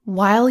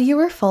While You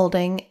Were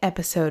Folding,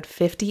 episode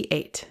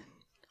 58.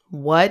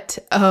 What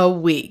a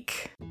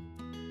week!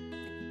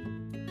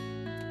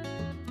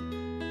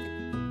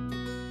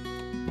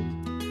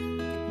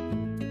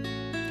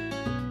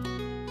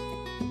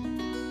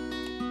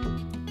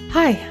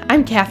 Hi,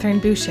 I'm Catherine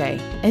Boucher,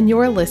 and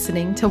you're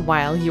listening to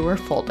While You Were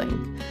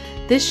Folding.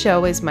 This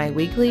show is my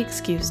weekly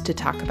excuse to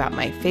talk about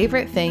my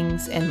favorite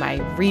things in my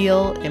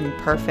real,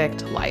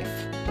 imperfect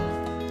life.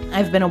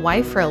 I've been a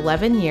wife for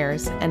 11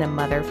 years and a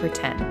mother for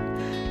 10.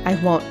 I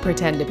won't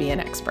pretend to be an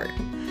expert.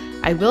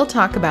 I will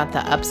talk about the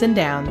ups and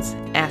downs,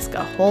 ask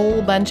a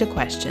whole bunch of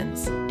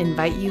questions,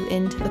 invite you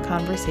into the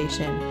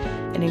conversation,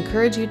 and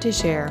encourage you to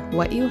share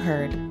what you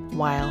heard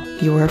while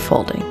you were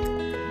folding.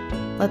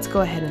 Let's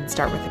go ahead and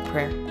start with a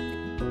prayer.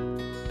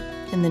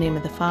 In the name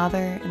of the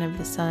Father, and of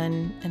the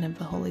Son, and of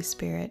the Holy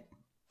Spirit.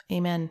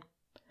 Amen.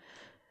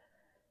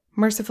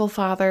 Merciful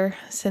Father,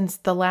 since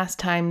the last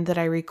time that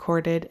I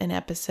recorded an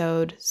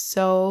episode,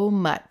 so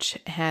much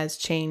has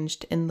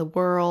changed in the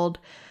world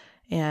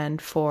and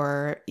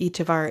for each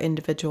of our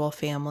individual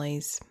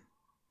families.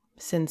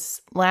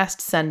 Since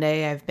last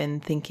Sunday, I've been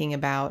thinking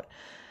about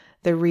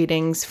the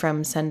readings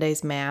from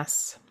Sunday's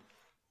Mass.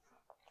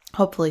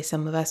 Hopefully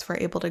some of us were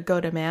able to go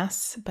to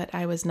Mass, but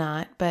I was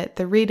not. But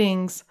the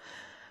readings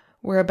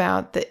were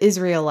about the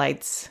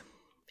Israelites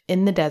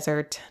in the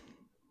desert,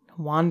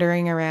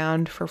 wandering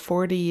around for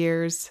 40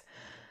 years,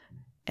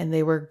 and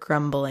they were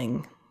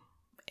grumbling.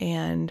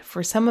 And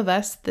for some of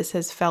us, this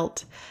has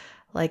felt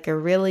like a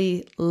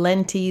really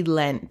Lenty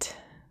Lent.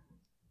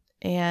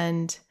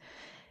 And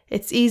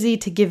it's easy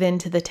to give in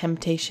to the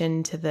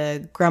temptation to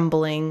the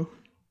grumbling.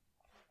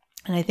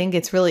 And I think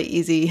it's really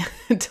easy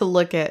to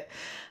look at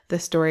the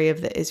story of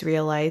the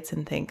Israelites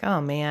and think,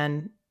 oh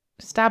man,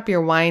 stop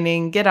your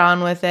whining, get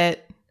on with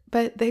it.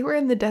 But they were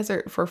in the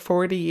desert for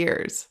 40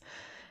 years.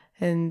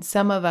 And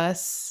some of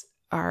us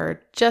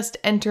are just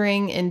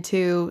entering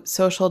into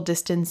social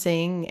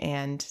distancing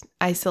and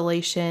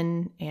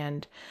isolation.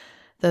 And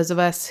those of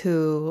us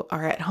who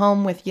are at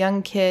home with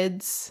young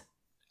kids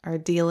are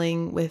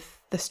dealing with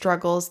the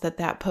struggles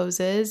that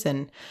poses.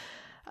 And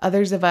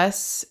others of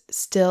us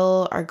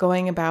still are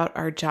going about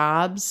our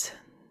jobs.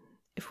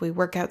 If we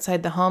work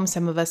outside the home,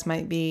 some of us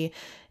might be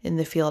in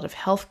the field of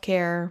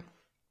healthcare,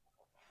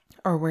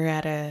 or we're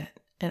at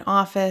an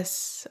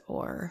office,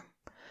 or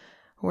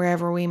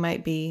wherever we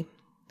might be.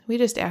 We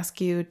just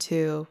ask you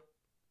to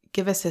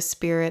give us a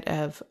spirit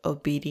of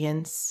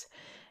obedience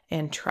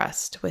and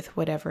trust with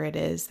whatever it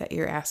is that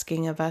you're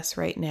asking of us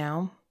right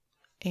now.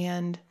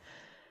 And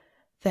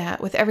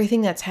that with everything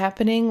that's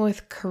happening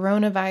with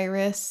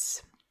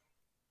coronavirus,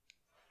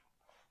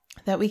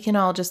 that we can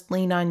all just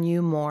lean on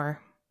you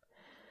more.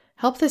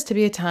 Help this to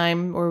be a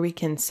time where we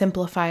can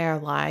simplify our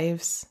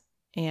lives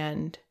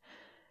and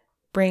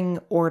bring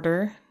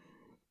order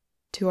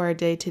to our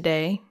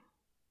day-to-day.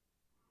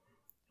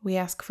 We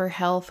ask for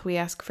health, we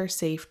ask for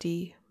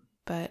safety,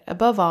 but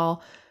above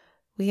all,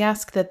 we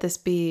ask that this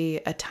be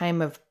a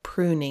time of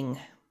pruning,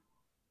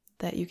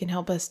 that you can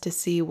help us to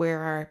see where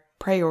our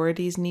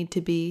priorities need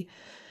to be,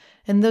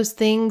 and those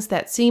things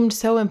that seemed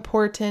so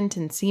important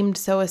and seemed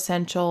so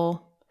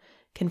essential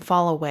can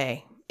fall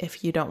away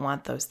if you don't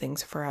want those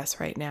things for us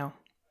right now.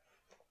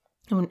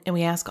 And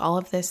we ask all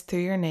of this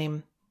through your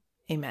name.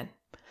 Amen.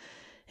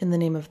 In the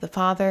name of the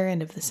Father,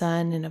 and of the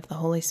Son, and of the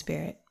Holy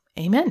Spirit.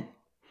 Amen.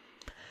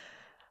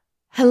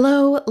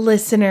 Hello,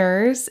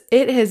 listeners.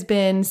 It has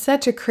been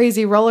such a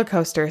crazy roller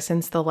coaster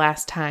since the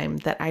last time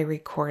that I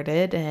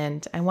recorded,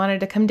 and I wanted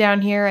to come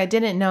down here. I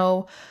didn't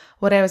know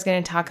what I was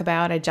going to talk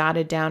about. I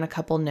jotted down a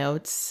couple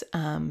notes.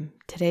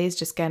 Today's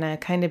just going to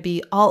kind of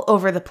be all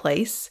over the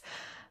place.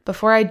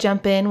 Before I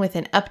jump in with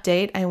an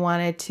update, I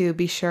wanted to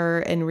be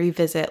sure and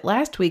revisit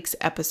last week's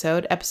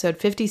episode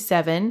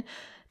 57,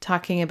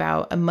 talking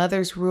about a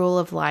mother's rule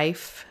of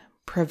life,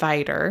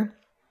 provider.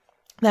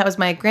 That was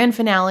my grand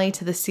finale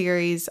to the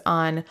series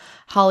on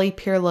Holly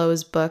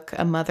Pierlot's book,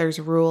 A Mother's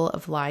Rule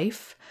of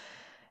Life.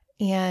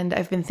 And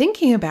I've been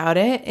thinking about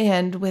it,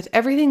 and with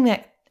everything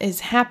that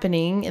is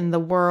happening in the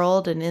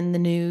world and in the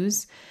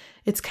news,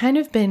 it's kind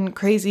of been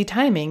crazy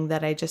timing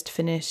that I just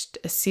finished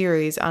a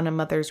series on A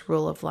Mother's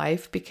Rule of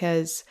Life,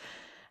 because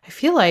I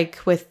feel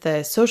like with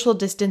the social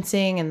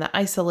distancing and the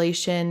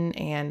isolation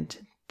and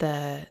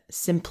the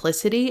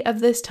simplicity of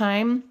this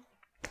time,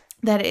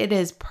 that it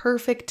is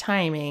perfect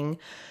timing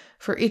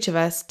for each of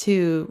us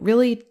to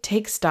really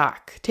take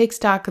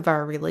stock of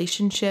our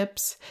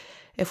relationships.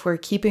 If we're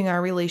keeping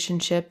our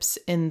relationships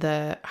in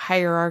the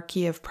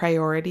hierarchy of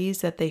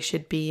priorities that they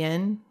should be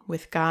in,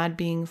 with God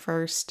being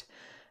first,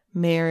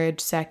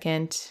 marriage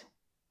second,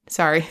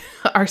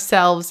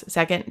 ourselves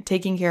second,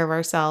 taking care of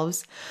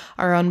ourselves,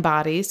 our own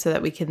bodies, so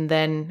that we can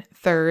then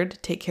third,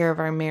 take care of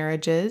our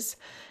marriages,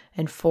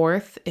 and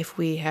fourth, if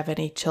we have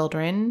any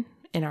children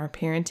in our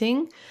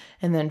parenting,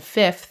 and then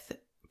fifth,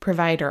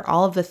 provider,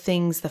 all of the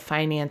things, the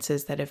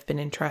finances that have been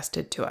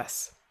entrusted to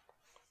us.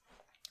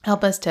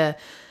 Help us to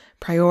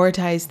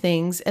prioritize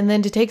things and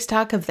then to take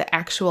stock of the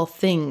actual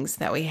things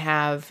that we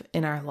have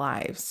in our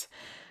lives.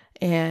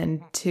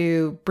 and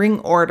to bring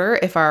order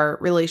if our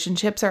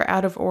relationships are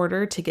out of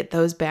order, to get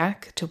those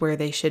back to where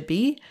they should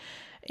be.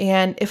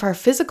 And if our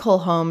physical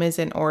home is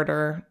in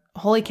order,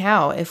 holy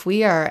cow, if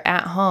we are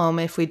at home,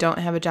 if we don't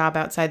have a job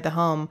outside the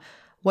home,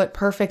 what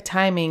perfect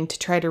timing to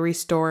try to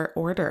restore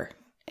order.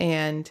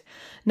 And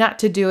not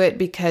to do it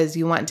because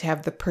you want to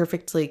have the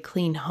perfectly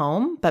clean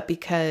home, but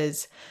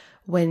because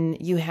when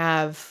you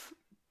have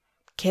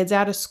kids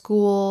out of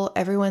school,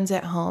 everyone's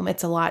at home,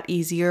 it's a lot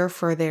easier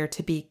for there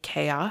to be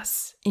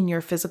chaos in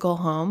your physical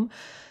home.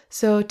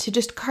 So to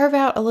just carve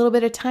out a little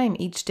bit of time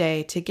each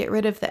day to get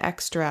rid of the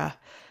extra,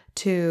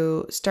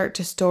 to start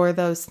to store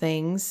those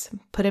things,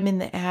 put them in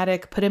the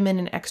attic, put them in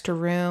an extra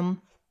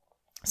room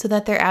so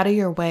that they're out of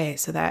your way,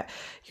 so that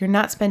you're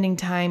not spending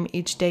time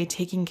each day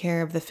taking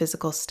care of the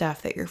physical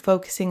stuff, that you're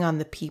focusing on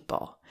the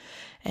people,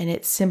 and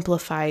it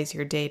simplifies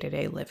your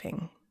day-to-day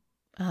living.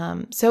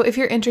 So if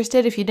you're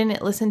interested, if you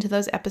didn't listen to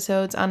those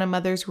episodes on A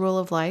Mother's Rule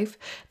of Life,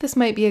 this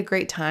might be a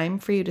great time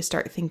for you to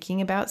start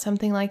thinking about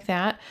something like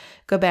that.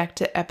 Go back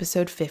to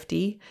episode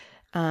 50.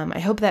 I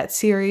hope that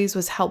series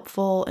was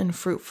helpful and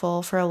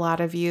fruitful for a lot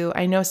of you.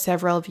 I know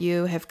several of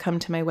you have come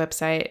to my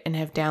website and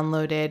have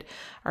downloaded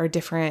our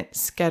different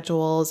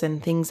schedules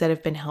and things that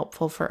have been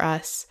helpful for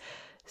us.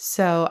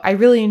 So I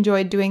really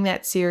enjoyed doing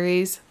that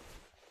series.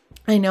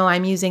 I know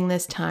I'm using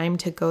this time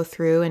to go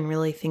through and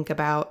really think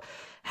about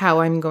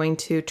how I'm going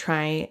to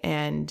try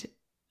and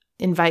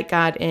invite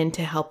God in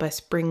to help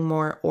us bring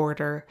more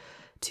order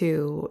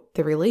to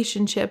the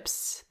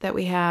relationships that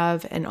we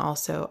have and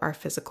also our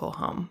physical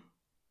home.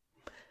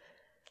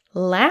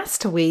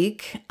 Last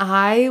week,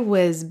 I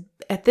was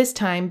at this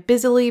time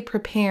busily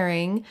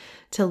preparing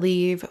to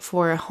leave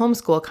for a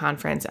homeschool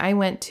conference. I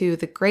went to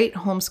the Great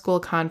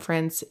Homeschool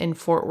Conference in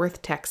Fort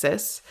Worth,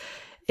 Texas.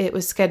 It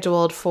was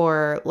scheduled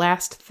for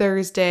last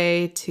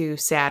Thursday to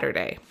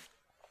Saturday.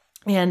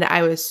 And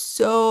I was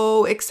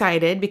so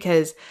excited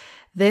because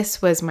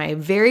this was my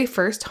very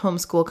first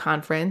homeschool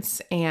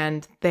conference,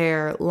 and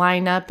their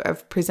lineup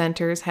of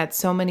presenters had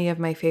so many of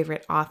my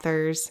favorite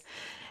authors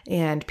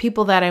and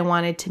people that I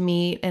wanted to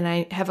meet. And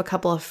I have a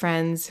couple of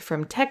friends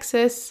from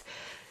Texas,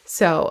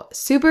 so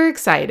super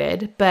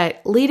excited.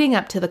 But leading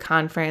up to the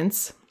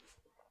conference,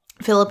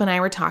 Philip and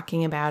I were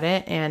talking about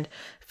it, and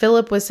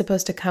Philip was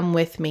supposed to come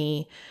with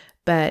me,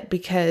 but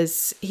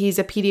because he's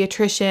a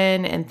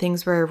pediatrician and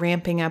things were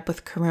ramping up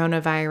with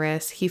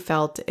coronavirus, he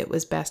felt it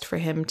was best for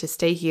him to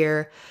stay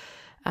here.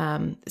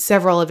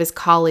 Several of his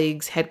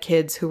colleagues had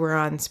kids who were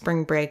on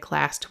spring break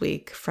last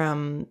week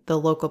from the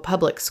local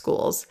public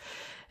schools.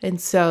 And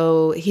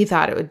so he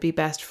thought it would be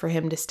best for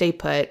him to stay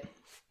put,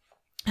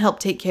 help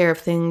take care of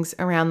things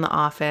around the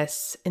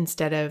office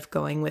instead of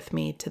going with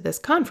me to this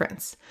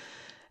conference.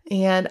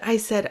 And I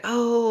said,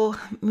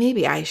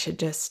 maybe I should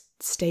just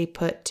stay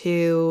put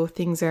too.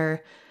 Things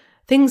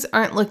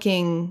aren't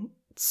looking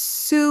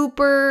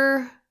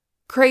super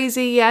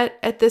crazy yet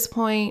at this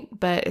point,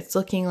 but it's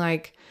looking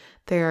like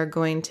there are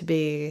going to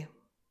be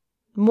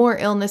more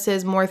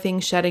illnesses, more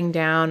things shutting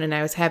down, and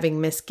I was having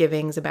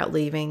misgivings about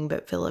leaving,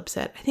 but Philip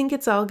said, I think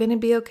it's all going to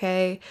be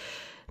okay.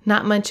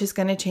 Not much is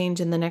going to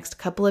change in the next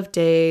couple of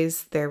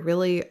days. There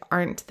really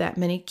aren't that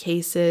many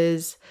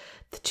cases.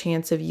 The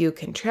chance of you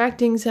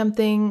contracting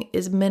something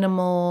is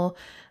minimal.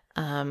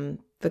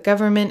 The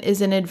government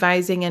isn't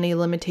advising any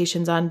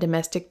limitations on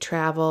domestic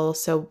travel,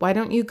 so why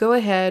don't you go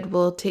ahead?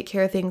 We'll take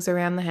care of things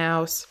around the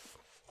house.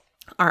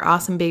 Our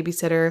awesome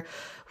babysitter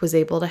was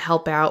able to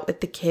help out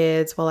with the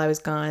kids while I was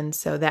gone,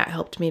 so that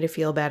helped me to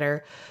feel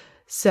better.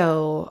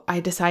 So I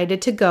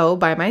decided to go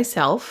by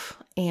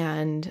myself,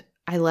 and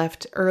I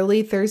left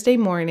early Thursday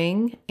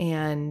morning,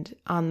 and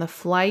on the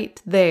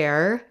flight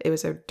there, it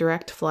was a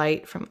direct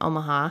flight from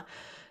Omaha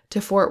to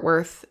Fort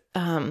Worth.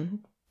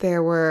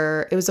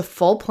 It was a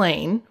full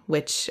plane,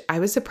 which I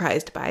was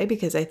surprised by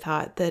because I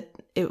thought that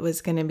it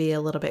was going to be a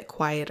little bit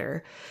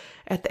quieter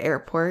at the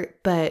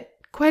airport, but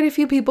quite a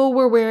few people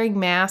were wearing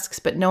masks,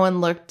 but no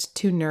one looked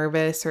too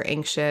nervous or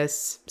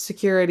anxious.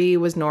 Security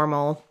was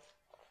normal.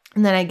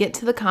 And then I get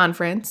to the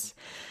conference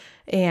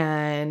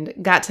and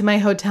got to my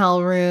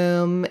hotel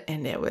room,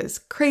 and it was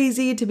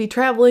crazy to be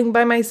traveling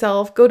by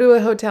myself, go to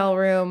a hotel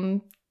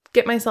room,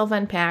 get myself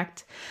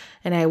unpacked.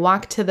 And I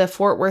walked to the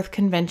Fort Worth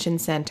Convention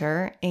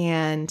Center,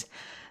 and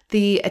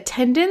the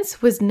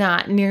attendance was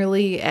not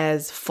nearly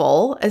as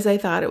full as I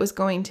thought it was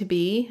going to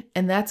be.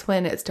 And that's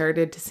when it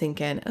started to sink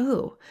in.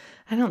 Oh,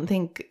 I don't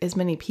think as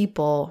many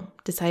people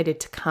decided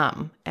to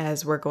come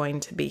as we're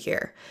going to be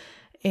here.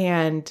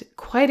 And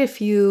quite a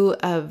few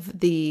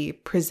of the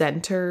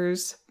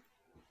presenters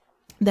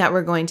that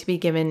were going to be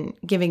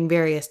giving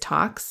various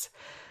talks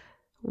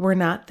were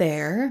not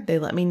there. They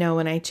let me know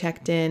when I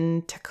checked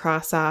in to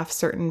cross off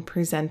certain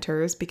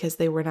presenters because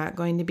they were not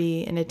going to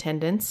be in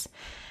attendance.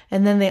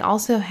 And then they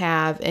also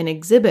have an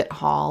exhibit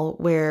hall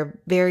where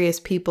various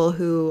people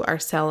who are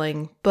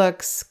selling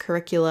books,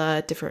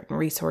 curricula, different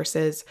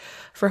resources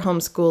for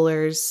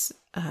homeschoolers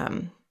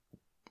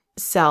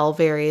sell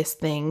various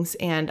things.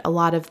 And a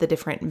lot of the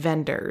different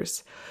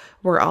vendors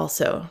were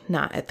also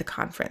not at the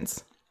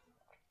conference.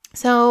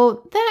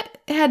 So that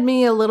had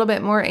me a little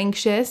bit more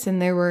anxious,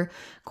 and there were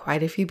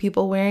quite a few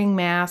people wearing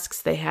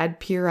masks. They had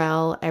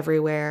Purell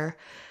everywhere.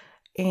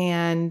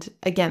 And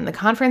again, the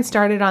conference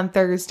started on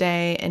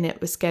Thursday and it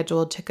was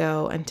scheduled to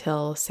go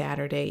until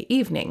Saturday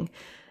evening.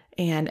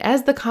 And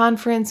as the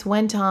conference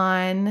went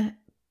on,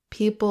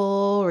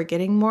 people were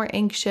getting more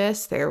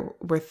anxious. There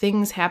were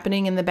things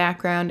happening in the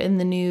background in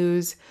the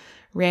news,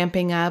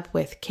 ramping up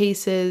with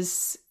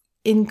cases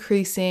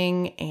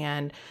increasing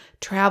and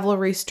travel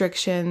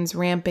restrictions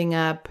ramping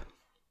up.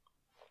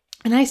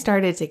 And I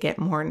started to get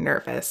more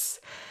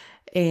nervous.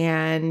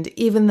 And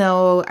even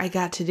though I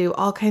got to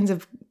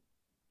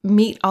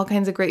meet all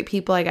kinds of great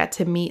people, I got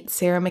to meet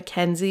Sarah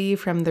Mackenzie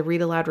from the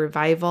Read Aloud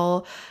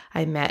Revival.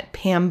 I met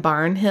Pam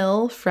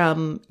Barnhill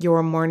from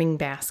Your Morning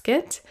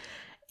Basket.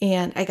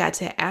 And I got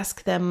to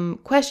ask them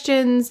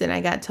questions and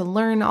I got to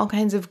learn all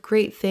kinds of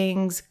great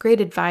things,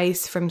 great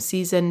advice from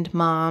seasoned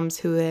moms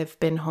who have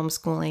been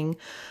homeschooling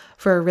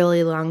for a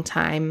really long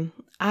time.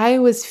 I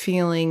was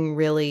feeling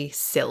really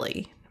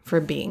silly for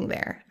being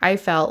there. I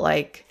felt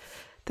like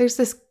there's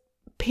this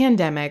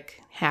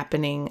pandemic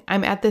happening.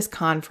 I'm at this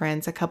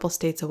conference a couple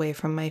states away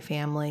from my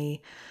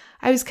family.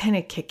 I was kind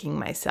of kicking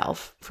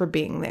myself for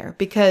being there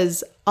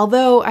because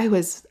although I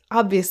was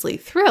obviously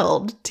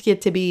thrilled to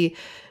get to be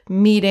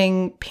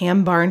meeting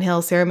Pam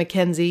Barnhill, Sarah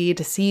Mackenzie,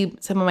 to see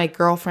some of my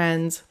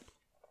girlfriends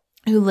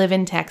who live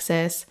in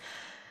Texas,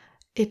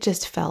 it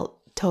just felt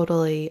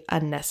totally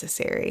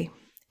unnecessary.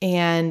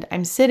 And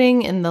I'm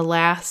sitting in the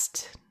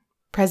last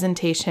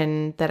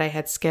presentation that I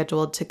had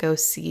scheduled to go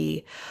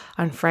see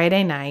on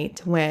Friday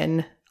night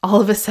when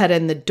all of a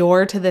sudden the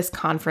door to this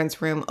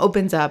conference room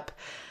opens up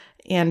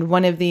and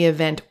one of the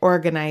event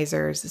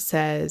organizers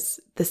says,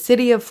 "The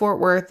city of Fort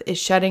Worth is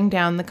shutting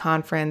down the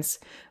conference.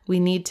 We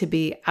need to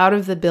be out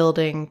of the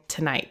building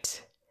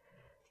tonight."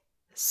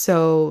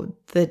 So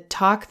the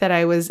talk that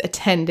I was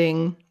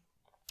attending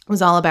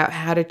was all about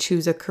how to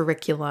choose a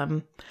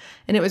curriculum.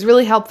 And it was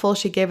really helpful.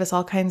 She gave us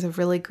all kinds of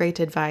really great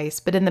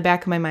advice. But in the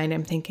back of my mind,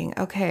 I'm thinking,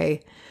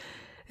 okay,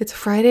 it's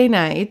Friday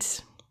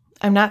night.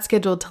 I'm not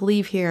scheduled to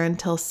leave here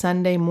until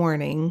Sunday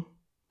morning.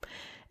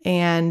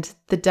 And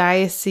the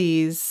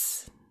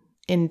diocese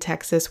in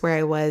Texas where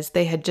I was,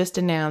 they had just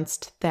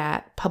announced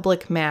that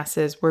public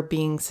masses were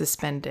being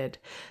suspended.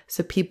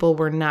 So people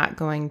were not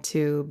going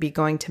to be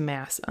going to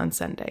mass on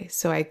Sunday.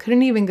 So I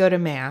couldn't even go to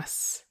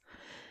mass.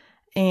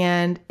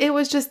 And it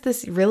was just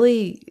this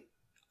really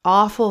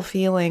awful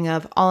feeling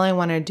of all I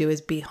want to do is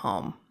be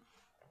home.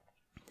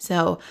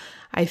 So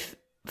I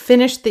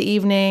finished the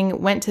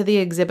evening, went to the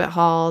exhibit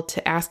hall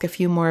to ask a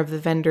few more of the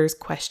vendors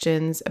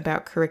questions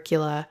about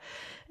curricula.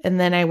 And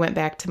then I went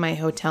back to my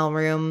hotel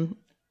room,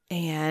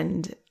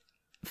 and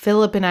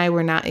Philip and I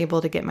were not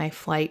able to get my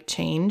flight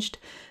changed.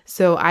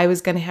 So I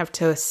was going to have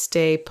to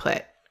stay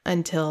put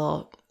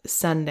until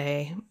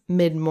Sunday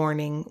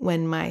mid-morning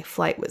when my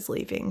flight was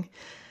leaving.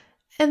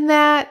 And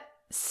that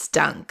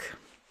stunk.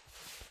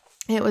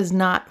 It was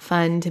not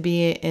fun to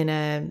be in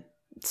a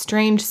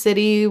strange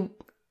city.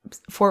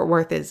 Fort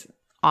Worth is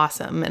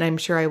awesome, and I'm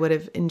sure I would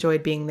have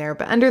enjoyed being there.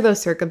 But under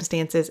those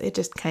circumstances, it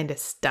just kind of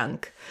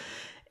stunk.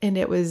 And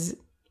it was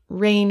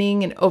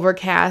raining and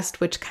overcast,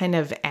 which kind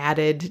of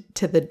added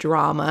to the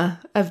drama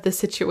of the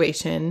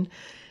situation.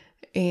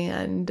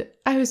 And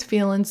I was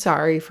feeling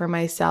sorry for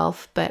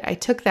myself, but I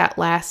took that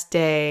last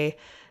day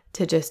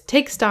to just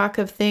take stock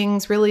of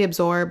things, really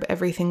absorb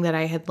everything that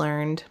I had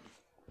learned,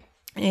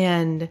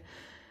 and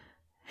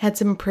had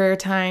some prayer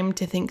time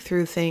to think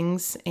through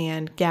things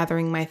and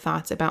gathering my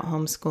thoughts about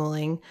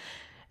homeschooling.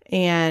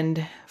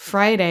 And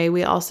Friday,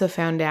 we also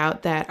found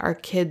out that our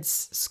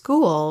kids'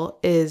 school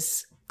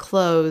is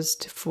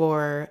closed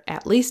for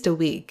at least a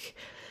week,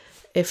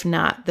 if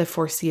not the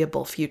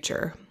foreseeable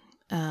future,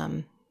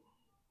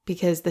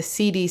 because the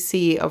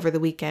CDC over the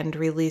weekend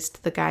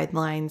released the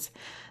guidelines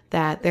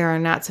that there are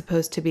not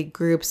supposed to be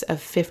groups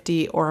of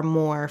 50 or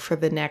more for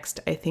the next,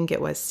 I think it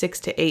was 6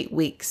 to 8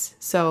 weeks.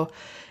 So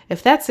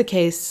if that's the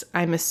case,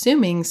 I'm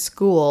assuming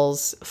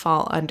schools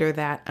fall under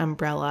that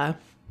umbrella.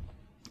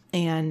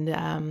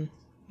 And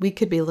we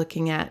could be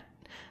looking at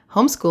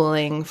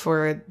homeschooling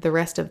for the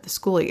rest of the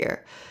school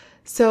year.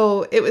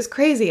 So it was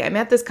crazy. I'm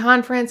at this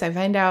conference. I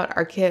find out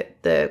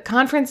the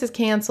conference is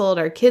canceled.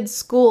 Our kids'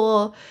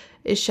 school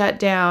is shut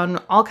down.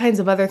 All kinds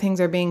of other things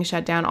are being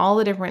shut down. All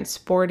the different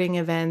sporting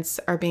events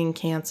are being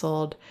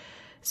canceled.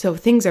 So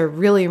things are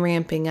really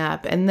ramping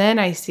up. And then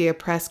I see a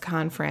press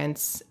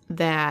conference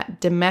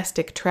that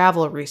domestic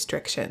travel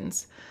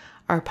restrictions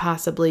are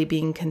possibly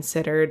being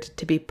considered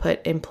to be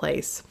put in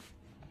place.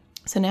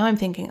 So now I'm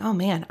thinking, oh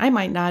man, I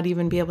might not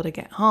even be able to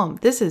get home.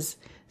 This is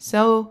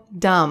so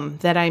dumb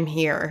that I'm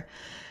here,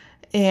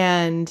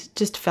 and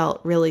just felt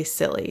really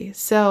silly.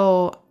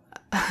 So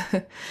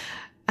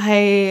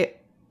I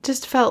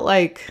just felt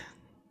like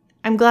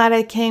I'm glad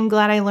I came,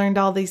 glad I learned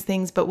all these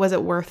things, but was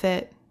it worth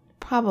it?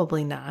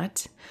 Probably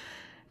not.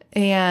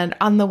 And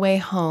on the way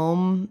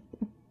home,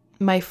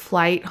 my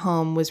flight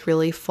home was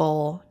really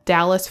full.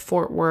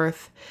 Dallas-Fort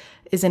Worth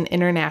is an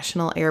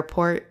international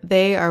airport.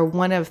 They are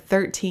one of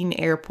 13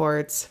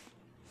 airports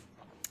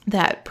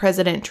that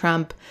President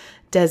Trump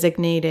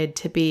designated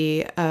to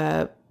be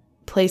a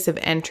place of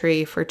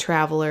entry for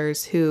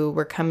travelers who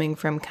were coming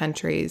from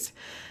countries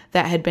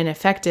that had been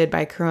affected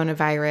by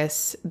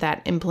coronavirus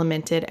that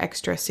implemented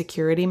extra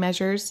security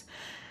measures.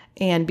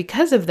 And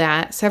because of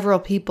that, several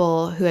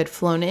people who had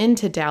flown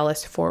into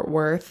Dallas-Fort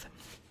Worth,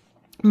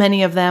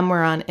 many of them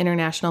were on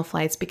international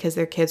flights because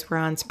their kids were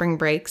on spring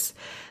breaks,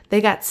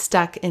 they got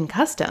stuck in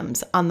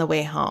customs on the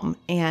way home.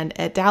 And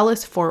at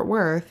Dallas-Fort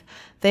Worth,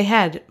 they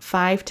had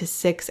 5 to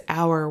 6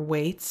 hour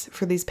waits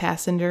for these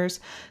passengers.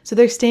 So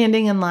they're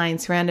standing in line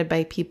surrounded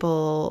by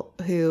people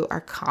who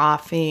are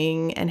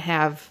coughing and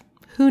have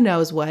who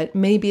knows what.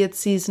 Maybe it's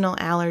seasonal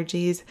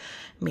allergies,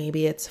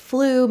 maybe it's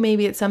flu,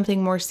 maybe it's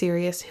something more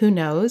serious, who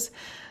knows.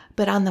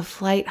 But on the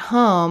flight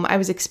home, I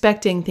was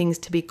expecting things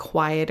to be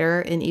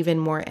quieter and even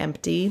more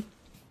empty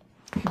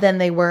than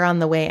they were on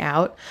the way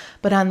out.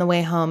 But on the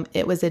way home,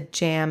 it was a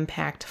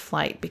jam-packed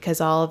flight because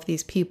all of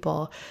these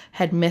people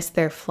had missed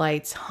their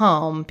flights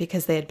home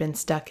because they had been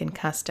stuck in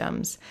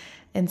customs.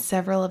 And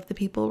several of the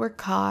people were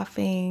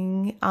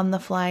coughing on the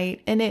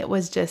flight. And it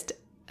was just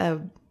a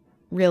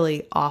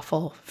really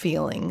awful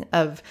feeling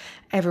of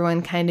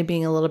everyone kind of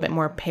being a little bit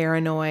more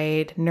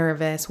paranoid,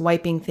 nervous,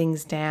 wiping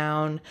things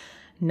down,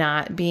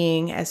 not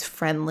being as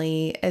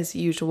friendly as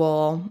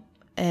usual.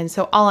 And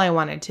so all I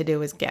wanted to do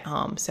was get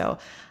home. So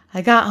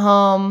I got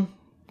home,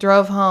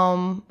 drove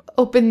home,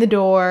 opened the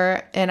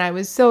door, and I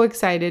was so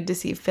excited to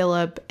see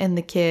Philip and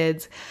the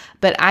kids,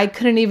 but I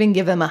couldn't even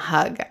give them a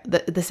hug.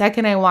 The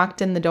second I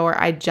walked in the door,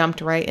 I jumped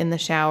right in the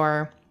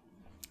shower,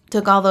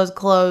 took all those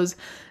clothes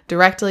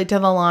directly to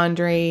the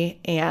laundry,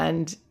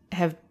 and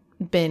have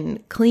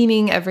been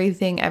cleaning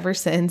everything ever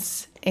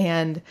since.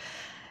 And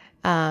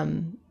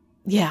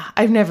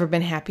I've never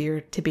been happier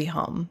to be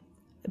home.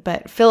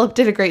 But Philip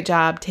did a great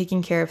job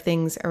taking care of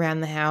things around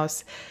the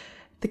house.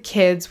 The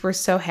kids were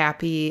so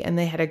happy and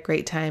they had a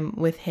great time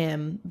with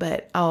him.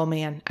 But oh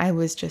man, I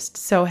was just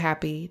so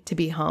happy to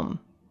be home.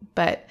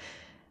 But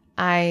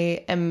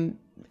I am,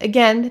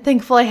 again,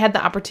 thankful I had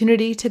the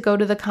opportunity to go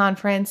to the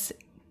conference.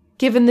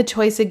 Given the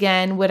choice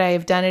again, would I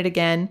have done it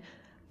again?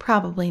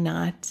 Probably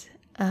not.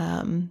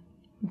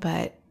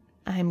 But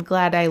I'm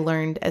glad I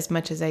learned as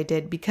much as I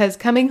did, because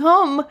coming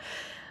home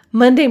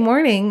Monday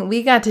morning,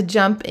 we got to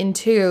jump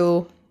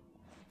into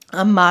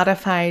a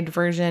modified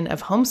version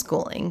of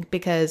homeschooling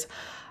because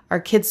our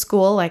kids'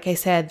 school, like I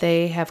said,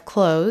 they have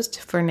closed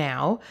for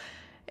now,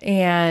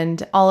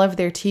 and all of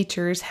their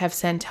teachers have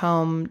sent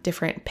home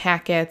different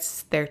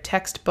packets, their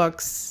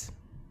textbooks,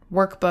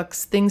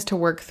 workbooks, things to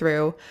work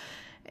through,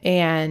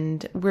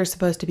 and we're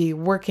supposed to be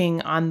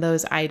working on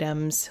those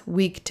items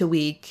week to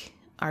week.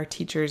 Our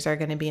teachers are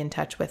going to be in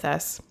touch with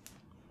us.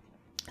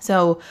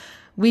 So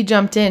we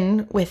jumped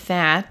in with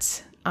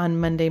that on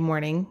Monday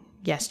morning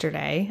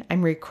yesterday.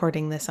 I'm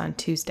recording this on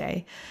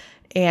Tuesday.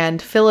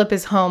 And Philip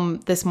is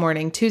home this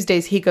morning.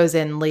 Tuesdays, he goes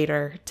in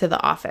later to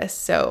the office.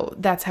 So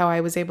that's how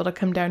I was able to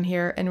come down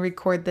here and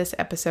record this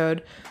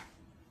episode.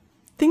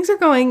 Things are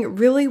going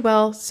really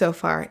well so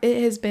far.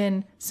 It has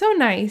been so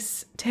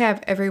nice to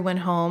have everyone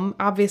home.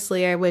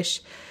 Obviously, I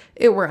wish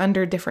it were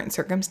under different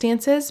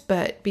circumstances,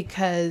 but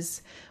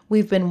because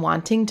we've been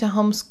wanting to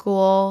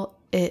homeschool,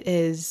 it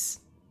is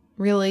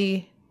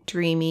really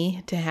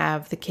dreamy to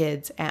have the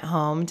kids at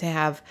home, to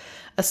have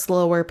a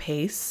slower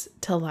pace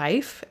to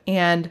life.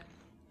 And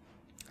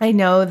I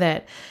know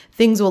that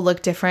things will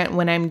look different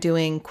when I'm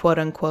doing quote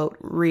unquote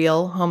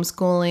real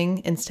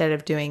homeschooling instead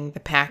of doing the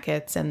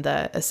packets and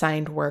the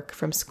assigned work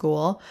from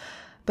school.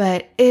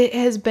 But it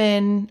has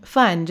been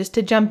fun just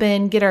to jump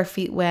in, get our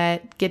feet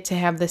wet, get to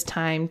have this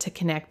time to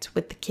connect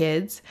with the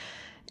kids.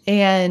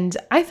 And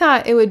I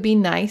thought it would be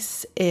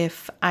nice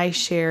if I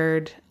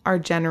shared our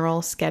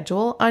general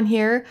schedule on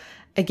here.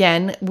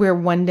 Again, we're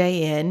one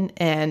day in,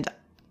 and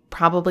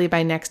probably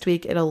by next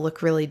week it'll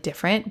look really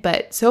different,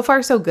 but so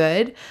far so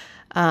good.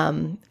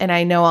 And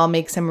I know I'll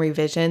make some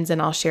revisions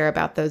and I'll share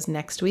about those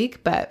next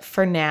week. But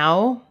for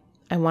now,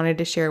 I wanted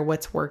to share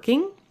what's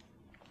working,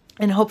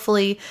 and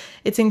hopefully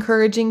it's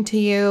encouraging to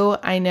you.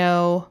 I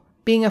know,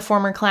 being a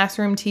former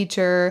classroom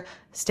teacher,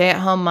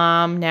 stay-at-home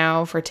mom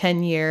now for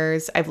 10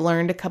 years, I've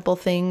learned a couple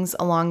things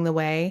along the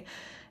way,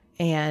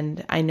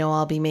 and I know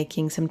I'll be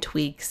making some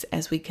tweaks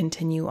as we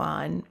continue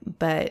on.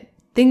 But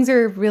things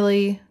are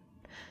really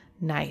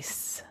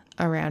nice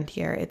around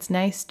here. It's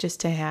nice just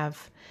to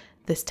have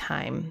this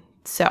time.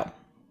 So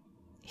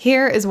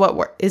here is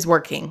what is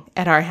working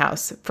at our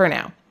house for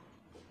now.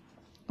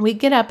 We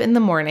get up in the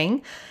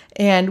morning,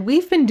 and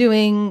we've been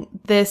doing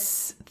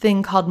this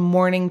thing called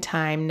morning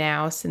time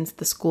now since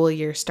the school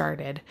year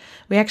started.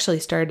 We actually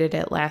started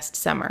it last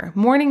summer.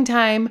 Morning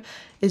time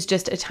is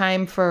just a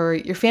time for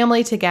your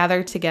family to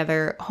gather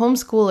together.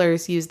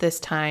 Homeschoolers use this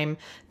time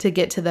to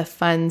get to the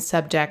fun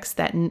subjects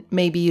that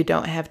maybe you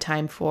don't have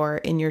time for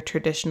in your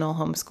traditional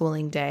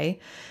homeschooling day.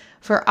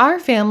 For our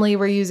family,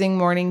 we're using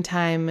morning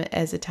time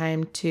as a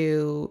time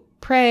to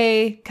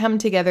pray, come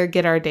together,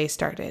 get our day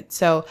started.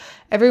 So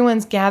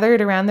everyone's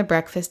gathered around the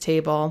breakfast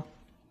table.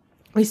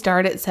 We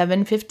start at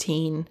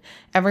 7:15.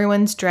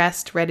 Everyone's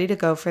dressed, ready to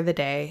go for the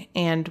day.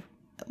 And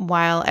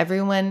while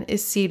everyone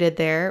is seated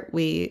there,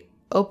 we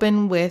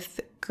open with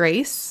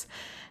grace.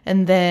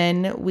 And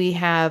then we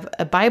have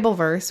a Bible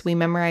verse. We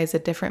memorize a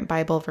different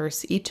Bible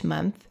verse each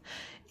month.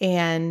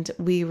 And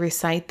we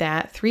recite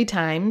that 3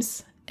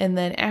 times. And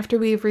then after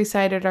we've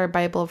recited our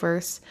Bible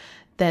verse,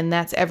 then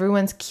that's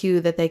everyone's cue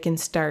that they can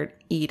start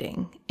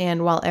eating.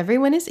 And while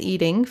everyone is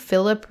eating,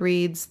 Philip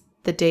reads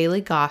the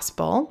daily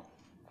gospel.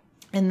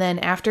 And then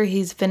after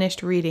he's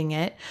finished reading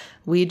it,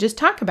 we just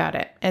talk about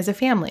it as a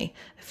family.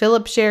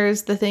 Philip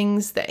shares the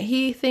things that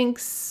he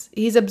thinks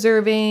he's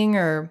observing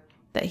or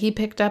that he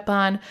picked up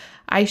on.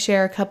 I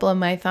share a couple of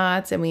my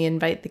thoughts, and we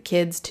invite the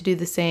kids to do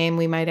the same.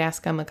 We might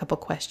ask them a couple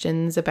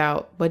questions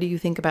about, what do you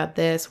think about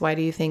this? Why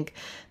do you think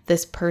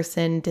this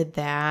person did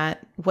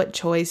that? What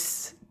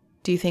choice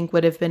do you think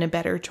would have been a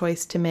better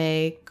choice to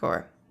make?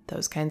 Or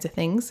those kinds of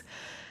things.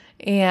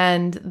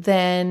 And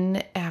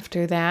then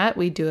after that,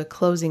 we do a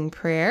closing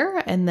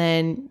prayer, and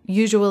then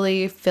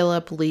usually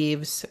Philip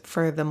leaves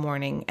for the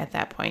morning at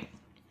that point.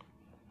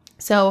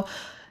 So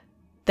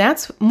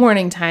that's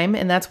morning time,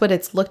 and that's what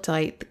it's looked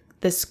like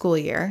this school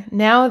year.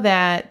 Now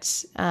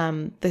that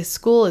the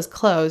school is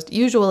closed,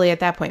 usually at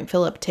that point,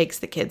 Philip takes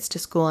the kids to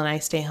school and I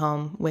stay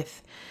home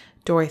with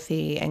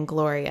Dorothy and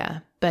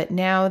Gloria. But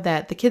now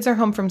that the kids are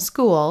home from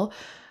school,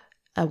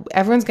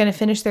 everyone's going to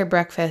finish their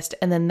breakfast,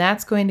 and then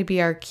that's going to be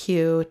our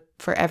cue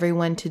for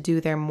everyone to do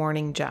their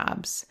morning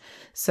jobs.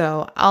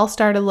 So I'll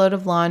start a load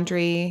of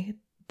laundry.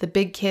 The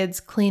big kids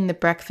clean the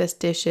breakfast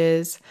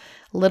dishes.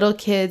 Little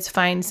kids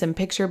find some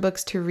picture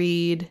books to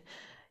read.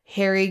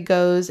 Harry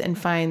goes and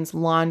finds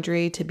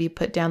laundry to be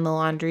put down the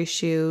laundry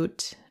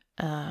chute,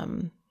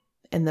 and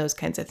those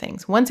kinds of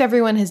things. Once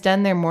everyone has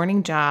done their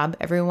morning job,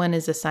 everyone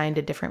is assigned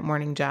a different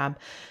morning job,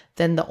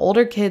 then the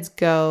older kids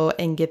go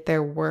and get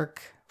their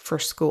work for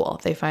school.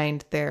 They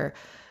find their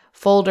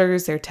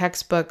folders, their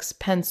textbooks,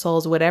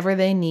 pencils, whatever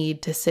they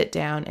need to sit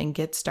down and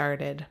get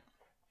started.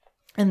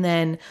 And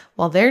then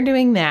while they're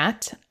doing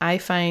that, I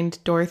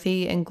find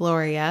Dorothy and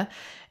Gloria,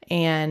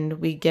 and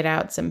we get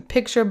out some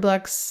picture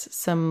books,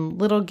 some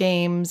little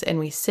games, and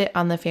we sit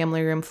on the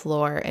family room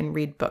floor and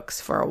read books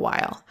for a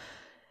while.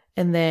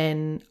 And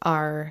then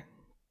our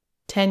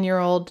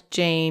 10-year-old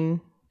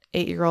Jane,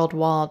 8-year-old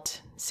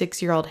Walt,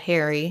 6-year-old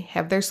Harry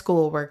have their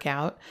schoolwork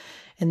out,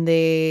 and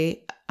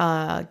they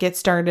get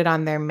started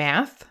on their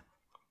math.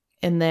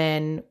 And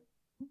then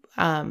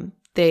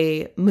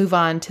they move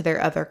on to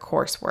their other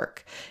coursework.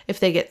 If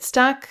they get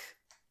stuck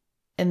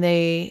and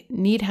they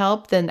need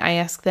help, then I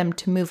ask them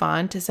to move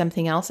on to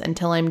something else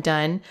until I'm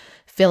done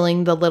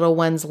filling the little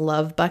ones'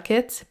 love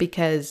buckets.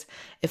 Because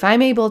if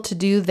I'm able to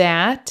do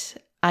that,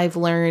 I've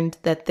learned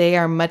that they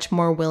are much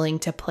more willing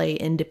to play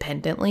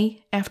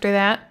independently after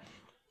that.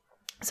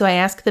 So I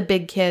ask the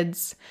big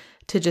kids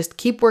to just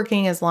keep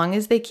working as long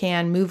as they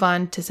can, move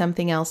on to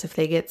something else if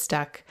they get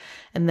stuck.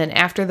 And then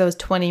after those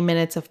 20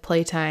 minutes of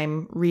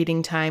playtime,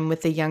 reading time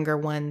with the younger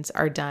ones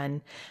are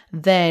done,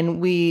 then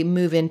we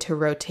move into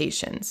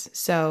rotations.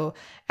 So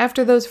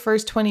after those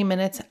first 20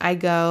 minutes, I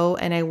go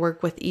and I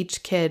work with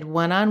each kid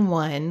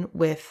one-on-one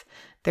with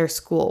their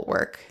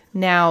schoolwork.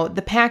 Now,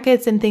 the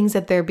packets and things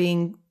that they're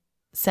being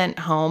sent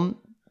home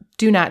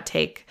do not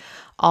take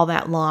all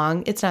that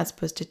long. It's not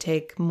supposed to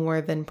take more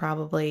than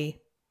probably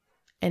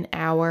an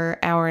hour,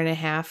 hour and a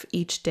half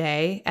each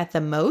day at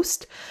the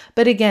most.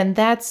 But again,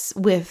 that's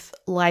with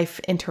life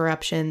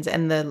interruptions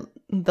and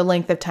the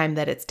length of time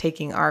that it's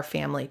taking our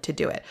family to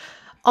do it.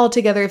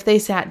 Altogether, if they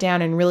sat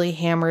down and really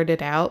hammered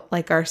it out,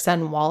 like our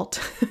son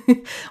Walt,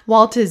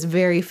 Walt is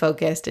very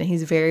focused and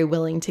he's very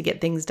willing to get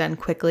things done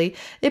quickly.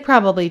 It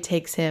probably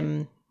takes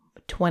him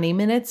 20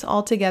 minutes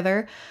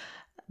altogether,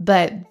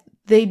 but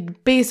they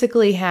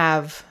basically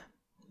have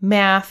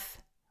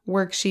math,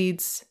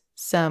 worksheets,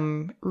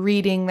 some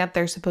reading that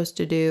they're supposed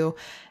to do,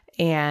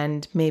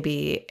 and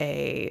maybe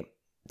a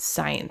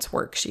science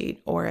worksheet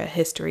or a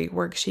history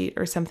worksheet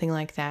or something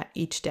like that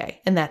each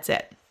day. And that's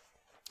it.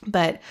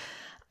 But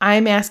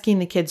I'm asking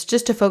the kids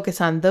just to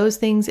focus on those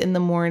things in the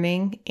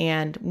morning.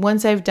 And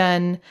once I've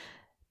done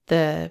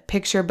the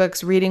picture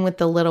books, reading with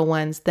the little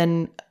ones,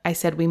 then I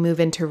said we move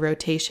into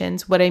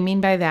rotations. What I mean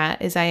by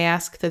that is I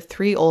ask the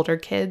 3 older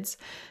kids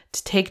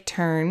to take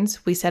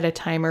turns. We set a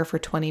timer for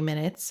 20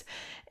 minutes.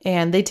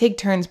 And they take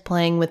turns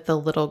playing with the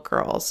little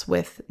girls,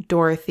 with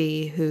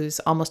Dorothy, who's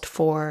almost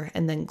 4,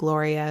 and then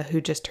Gloria, who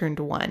just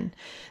turned 1.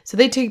 So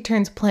they take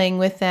turns playing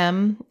with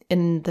them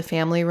in the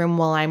family room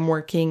while I'm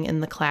working in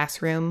the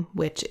classroom,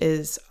 which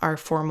is our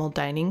formal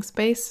dining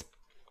space.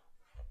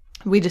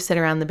 We just sit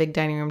around the big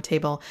dining room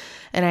table,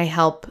 and I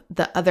help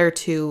the other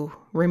 2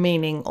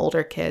 remaining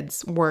older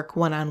kids work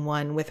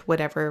one-on-one with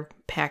whatever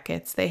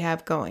packets they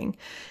have going.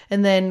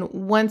 And then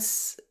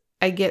once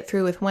I get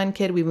through with one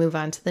kid, we move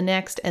on to the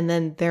next, and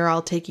then they're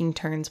all taking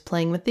turns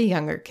playing with the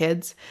younger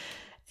kids.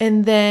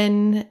 And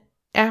then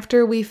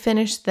after we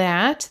finish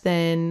that,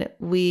 then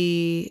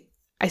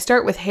I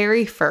start with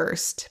Harry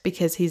first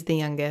because he's the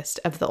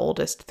youngest of the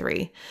oldest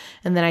 3.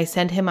 And then I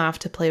send him off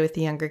to play with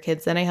the younger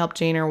kids. Then I help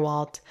Jane or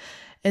Walt.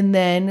 And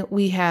then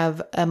we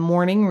have a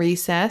morning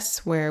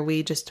recess where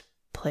we just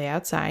play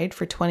outside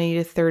for 20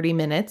 to 30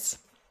 minutes.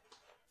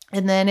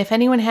 And then if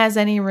anyone has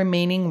any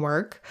remaining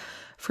work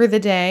for the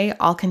day,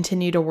 I'll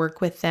continue to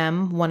work with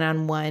them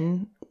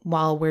one-on-one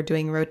while we're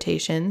doing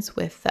rotations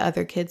with the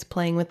other kids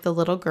playing with the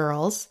little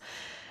girls.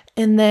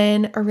 And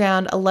then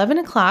around 11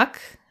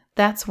 o'clock,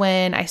 that's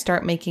when I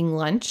start making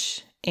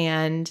lunch.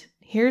 And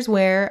here's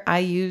where I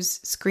use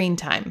screen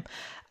time.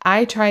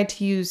 I try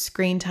to use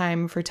screen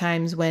time for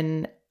times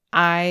when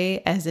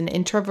I, as an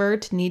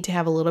introvert, need to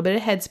have a little bit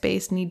of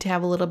headspace, need to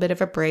have a little bit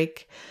of a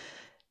break.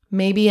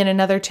 Maybe in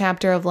another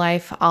chapter of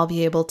life, I'll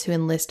be able to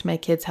enlist my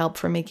kids' help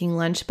for making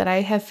lunch, but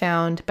I have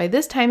found by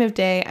this time of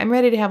day, I'm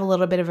ready to have a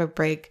little bit of a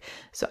break.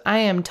 So I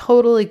am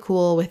totally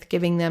cool with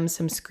giving them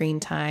some screen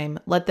time,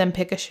 let them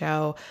pick a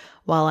show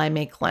while I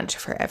make lunch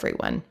for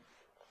everyone.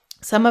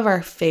 Some of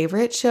our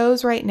favorite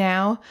shows right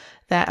now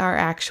that are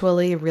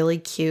actually really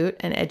cute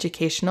and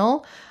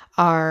educational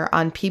are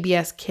on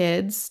PBS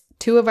Kids.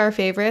 Two of our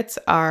favorites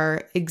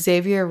are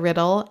Xavier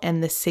Riddle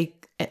and the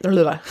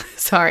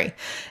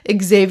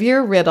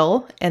Xavier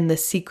Riddle and the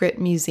Secret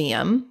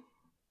Museum.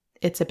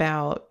 It's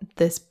about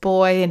this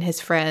boy and his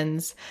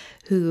friends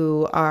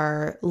who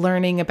are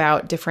learning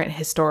about different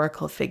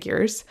historical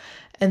figures.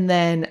 And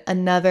then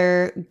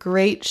another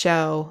great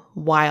show,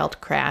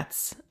 Wild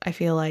Kratts. I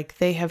feel like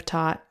they have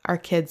taught our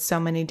kids so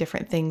many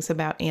different things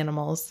about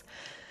animals.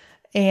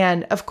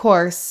 And of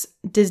course,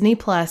 Disney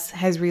Plus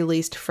has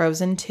released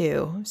Frozen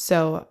 2.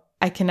 So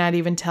I cannot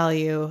even tell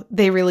you.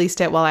 They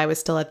released it while I was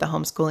still at the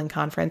homeschooling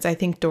conference. I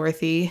think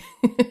Dorothy,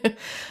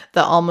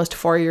 the almost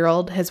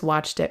 4-year-old, has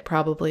watched it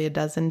probably a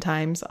dozen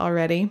times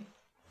already.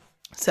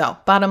 So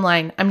bottom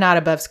line, I'm not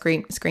above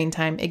screen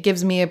time. It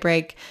gives me a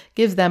break,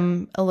 gives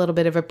them a little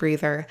bit of a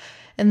breather.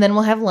 And then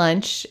we'll have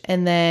lunch.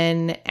 And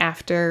then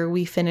after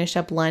we finish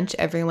up lunch,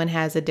 everyone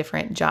has a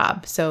different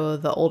job. So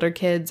the older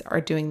kids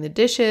are doing the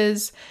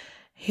dishes.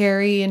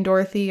 Harry and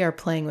Dorothy are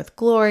playing with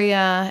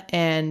Gloria,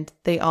 and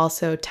they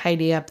also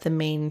tidy up the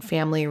main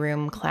family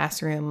room,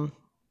 classroom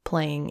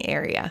playing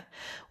area.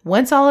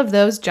 Once all of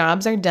those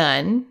jobs are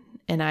done,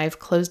 and I've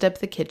closed up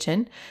the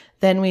kitchen,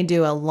 then we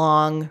do a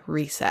long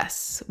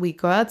recess. We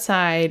go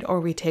outside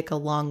or we take a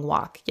long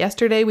walk.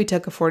 Yesterday, we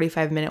took a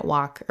 45-minute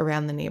walk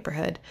around the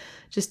neighborhood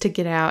just to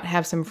get out,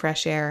 have some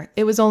fresh air.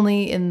 It was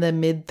only in the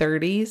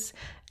mid-30s,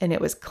 and it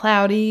was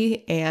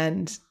cloudy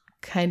and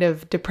kind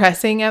of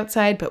depressing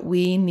outside, but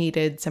we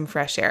needed some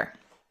fresh air.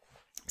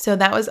 So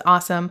that was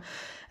awesome.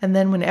 And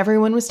then when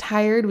everyone was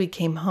tired, we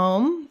came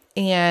home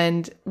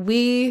and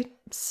we,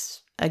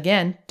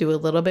 again, do a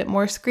little bit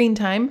more screen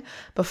time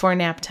before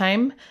nap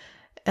time.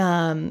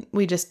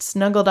 We just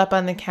snuggled up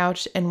on the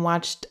couch and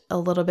watched a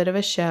little bit of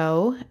a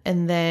show,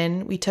 and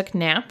then we took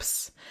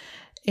naps.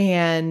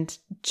 And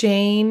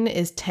Jane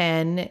is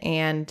 10,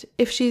 and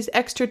if she's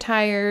extra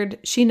tired,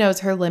 she knows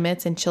her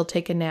limits and she'll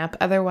take a nap.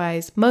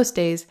 Otherwise, most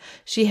days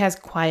she has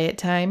quiet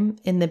time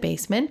in the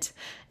basement,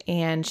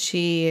 and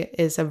she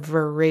is a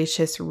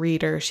voracious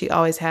reader. She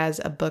always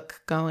has a book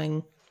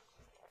going.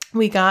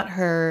 We got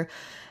her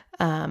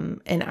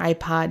an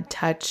iPod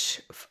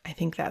Touch. I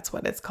think that's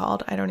what it's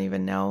called. I don't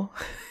even know.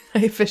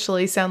 I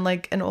officially sound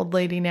like an old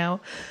lady now.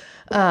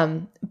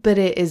 But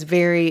it is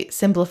very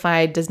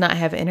simplified, does not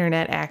have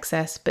internet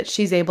access, but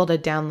she's able to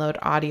download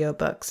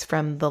audiobooks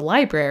from the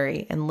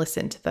library and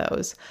listen to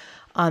those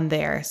on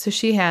there. So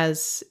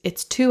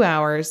it's 2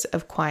 hours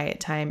of quiet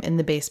time in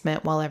the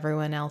basement while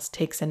everyone else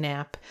takes a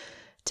nap.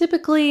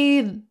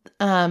 Typically,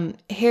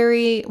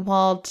 Harry,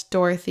 Walt,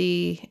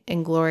 Dorothy,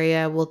 and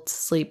Gloria will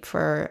sleep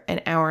for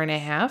an hour and a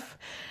half.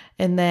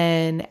 And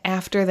then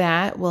after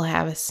that, we'll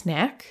have a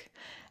snack.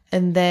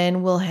 And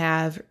then we'll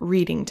have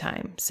reading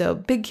time. So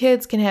big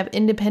kids can have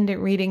independent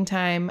reading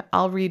time.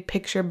 I'll read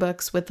picture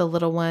books with the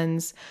little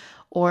ones,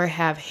 or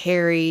have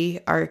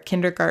Harry, our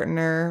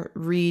kindergartner,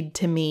 read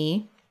to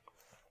me.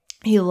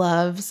 He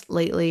loves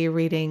lately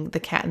reading The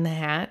Cat in the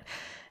Hat.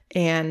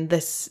 And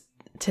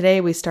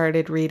today we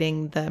started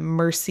reading the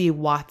Mercy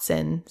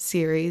Watson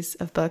series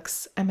of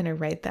books. I'm going to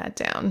write that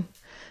down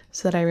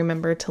so that I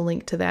remember to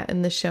link to that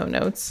in the show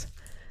notes.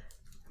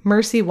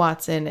 Mercy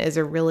Watson is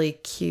a really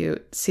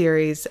cute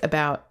series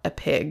about a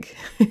pig,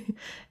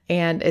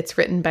 and it's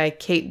written by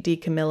Kate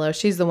DiCamillo.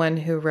 She's the one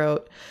who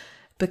wrote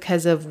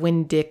Because of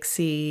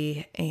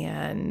Winn-Dixie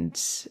and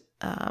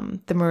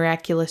The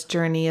Miraculous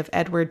Journey of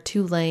Edward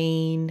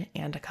Tulane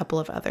and a couple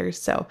of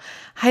others. So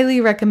highly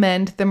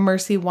recommend the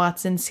Mercy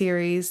Watson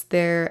series.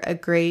 They're a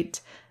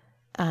great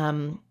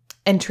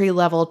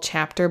entry-level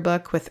chapter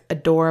book with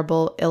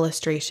adorable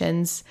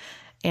illustrations.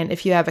 And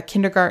if you have a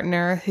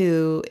kindergartner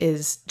who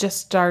is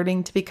just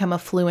starting to become a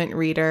fluent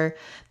reader,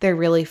 they're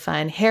really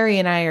fun. Harry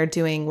and I are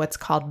doing what's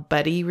called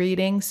buddy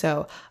reading.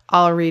 So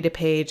I'll read a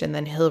page and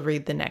then he'll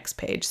read the next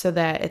page so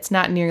that it's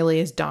not nearly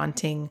as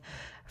daunting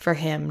for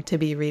him to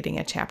be reading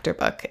a chapter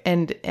book.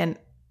 And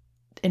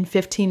in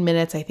 15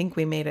 minutes, I think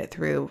we made it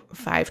through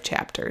 5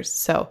 chapters.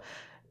 So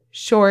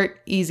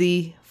short,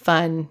 easy,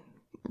 fun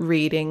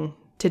reading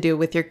to do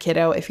with your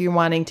kiddo if you're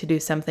wanting to do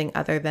something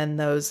other than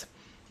those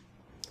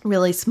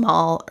really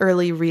small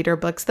early reader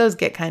books, those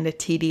get kind of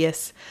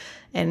tedious,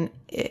 and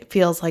it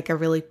feels like a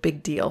really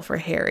big deal for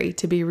Harry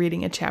to be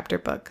reading a chapter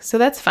book. So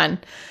that's fun.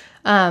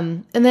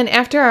 And then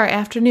after our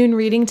afternoon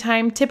reading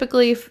time,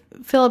 typically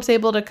Philip's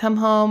able to come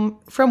home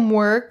from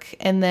work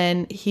and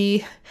then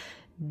he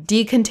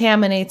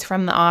decontaminates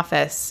from the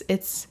office.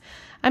 It's,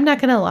 I'm not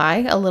going to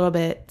lie, a little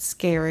bit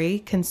scary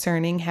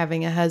concerning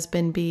having a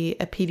husband be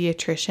a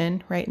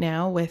pediatrician right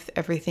now with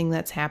everything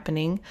that's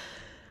happening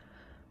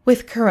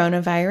with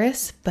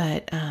coronavirus,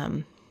 but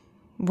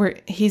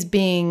he's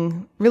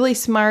being really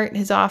smart.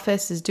 His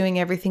office is doing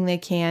everything they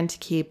can to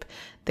keep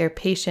their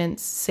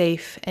patients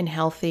safe and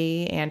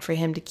healthy, and for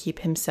him to keep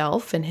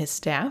himself and his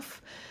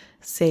staff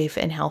safe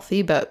and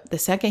healthy. But the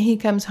second he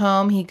comes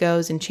home, he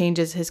goes and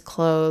changes his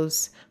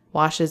clothes,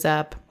 washes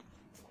up,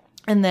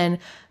 and then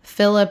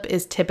Philip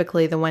is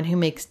typically the one who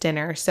makes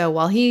dinner. So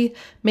while he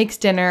makes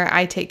dinner,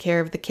 I take care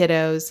of the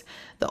kiddos.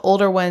 The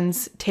older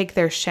ones take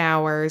their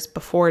showers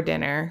before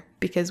dinner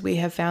because we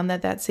have found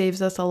that that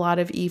saves us a lot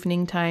of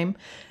evening time.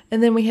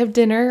 And then we have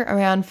dinner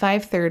around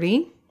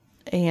 5:30.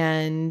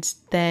 And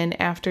then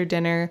after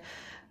dinner,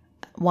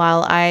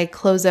 while I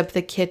close up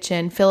the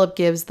kitchen, Philip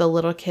gives the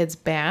little kids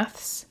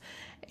baths,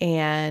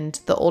 and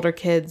the older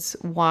kids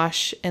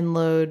wash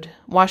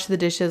the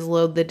dishes,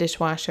 load the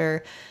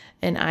dishwasher,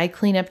 and I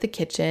clean up the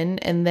kitchen.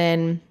 And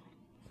then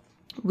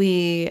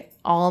we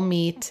all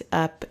meet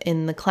up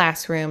in the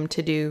classroom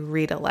to do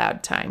read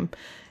aloud time.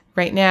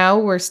 Right now,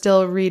 we're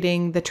still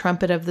reading The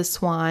Trumpet of the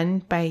Swan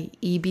by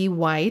E.B.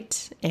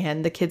 White,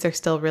 and the kids are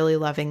still really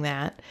loving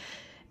that.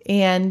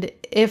 And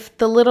if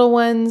the little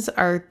ones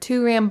are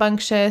too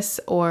rambunctious,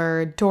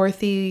 or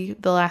Dorothy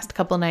the last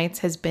couple nights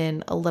has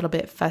been a little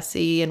bit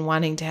fussy and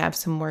wanting to have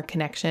some more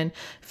connection,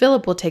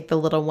 Philip will take the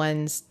little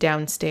ones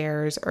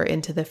downstairs or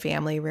into the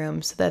family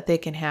room so that they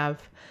can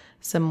have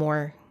some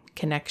more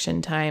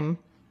connection time.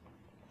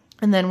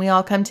 And then we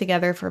all come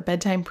together for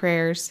bedtime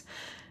prayers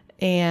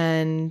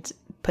and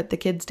put the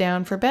kids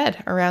down for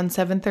bed around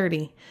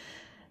 7:30.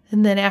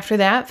 And then after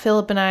that,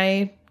 Philip and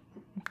I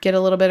get a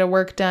little bit of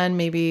work done,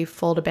 maybe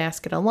fold a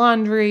basket of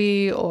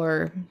laundry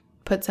or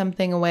put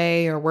something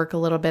away or work a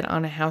little bit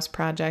on a house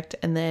project,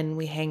 and then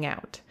we hang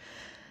out.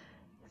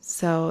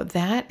 So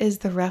that is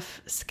the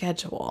rough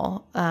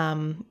schedule.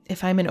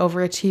 If I'm an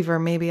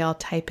overachiever, maybe I'll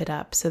type it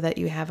up so that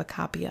you have a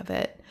copy of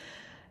it.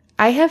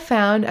 I have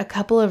found a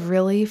couple of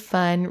really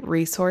fun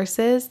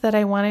resources that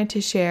I wanted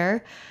to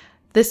share.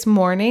 This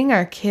morning,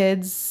 our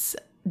kids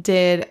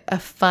did a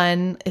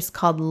fun, it's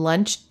called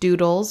Lunch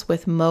Doodles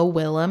with Mo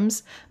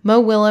Willems. Mo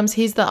Willems,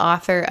 he's the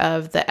author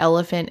of the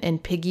Elephant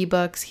and Piggy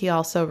books. He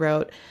also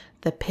wrote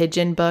the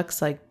Pigeon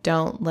books, like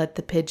Don't Let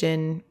the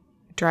Pigeon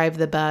Drive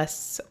the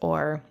Bus,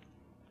 or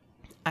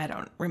I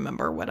don't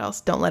remember what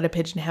else. Don't Let a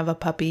Pigeon Have a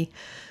Puppy.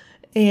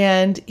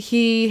 And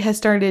he has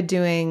started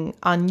doing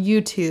on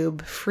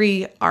YouTube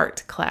free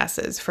art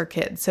classes for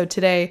kids. So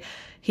today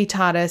he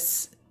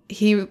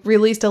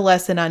released a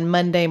lesson on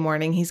Monday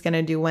morning. He's going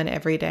to do one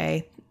every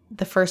day.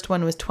 The first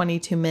one was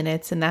 22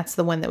 minutes, and that's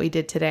the one that we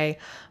did today,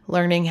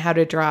 learning how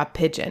to draw a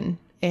pigeon.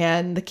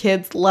 And the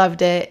kids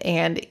loved it,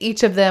 and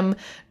each of them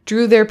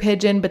drew their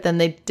pigeon, but then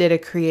they did a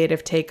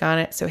creative take on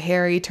it. So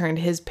Harry turned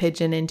his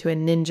pigeon into a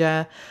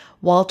ninja.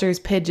 Walter's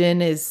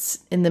pigeon is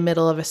in the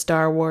middle of a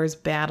Star Wars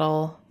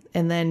battle.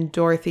 And then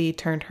Dorothy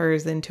turned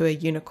hers into a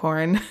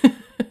unicorn.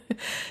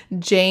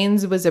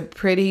 Jane's was a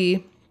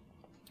pretty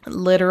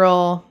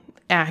literal,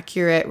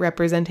 accurate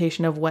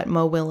representation of what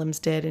Mo Willems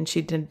did, and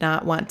she did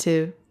not want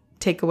to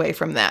take away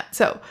from that.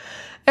 So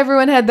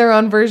everyone had their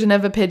own version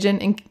of a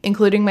pigeon,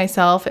 including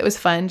myself. It was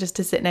fun just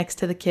to sit next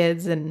to the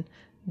kids and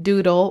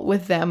doodle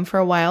with them for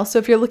a while. So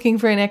if you're looking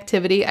for an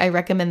activity, I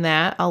recommend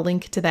that. I'll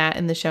link to that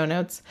in the show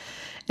notes.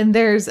 And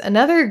there's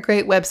another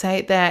great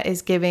website that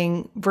is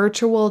giving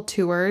virtual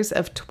tours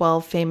of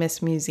 12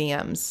 famous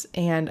museums,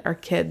 and our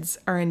kids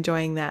are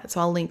enjoying that.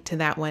 So I'll link to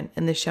that one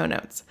in the show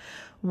notes.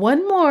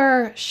 One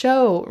more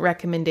show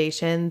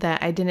recommendation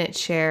that I didn't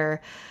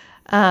share.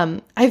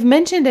 I've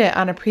mentioned it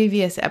on a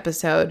previous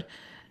episode.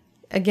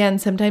 Again,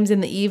 sometimes in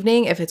the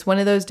evening, if it's one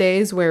of those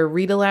days where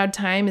read aloud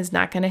time is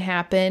not going to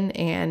happen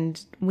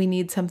and we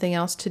need something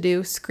else to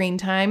do, screen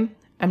time,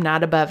 I'm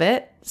not above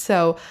it.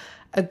 So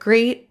a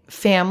great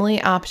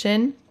family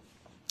option,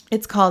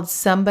 it's called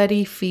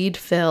Somebody Feed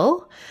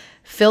Phil.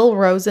 Phil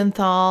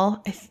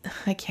Rosenthal,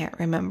 I can't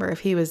remember if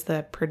he was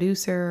the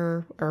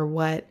producer or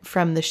what,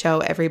 from the show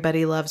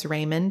Everybody Loves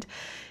Raymond.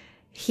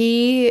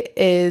 He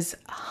is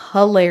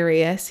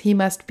hilarious. He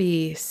must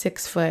be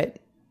 6 foot,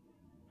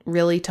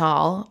 really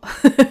tall.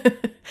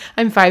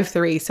 I'm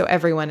 5'3", so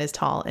everyone is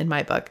tall in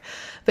my book.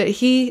 But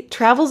he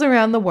travels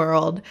around the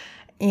world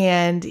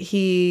and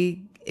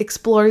he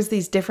explores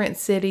these different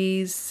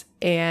cities,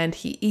 and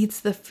he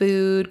eats the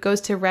food,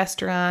 goes to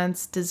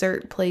restaurants,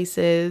 dessert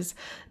places,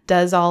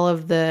 does all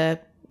of the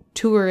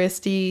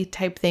touristy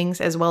type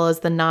things as well as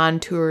the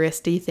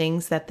non-touristy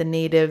things that the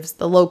natives,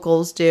 the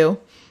locals do.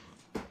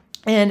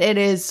 And it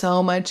is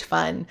so much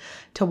fun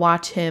to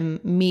watch him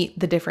meet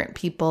the different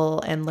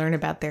people and learn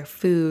about their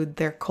food,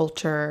 their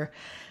culture.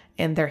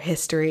 and their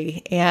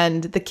history.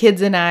 And the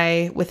kids and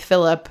I, with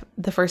Philip,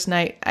 the first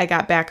night I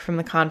got back from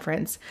the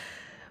conference,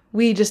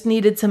 we just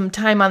needed some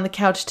time on the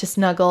couch to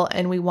snuggle,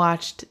 and we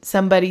watched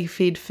Somebody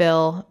Feed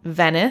Phil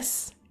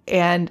Venice,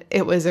 and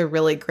it was a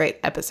really great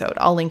episode.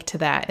 I'll link to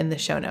that in the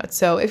show notes.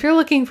 So if you're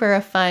looking for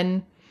a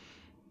fun,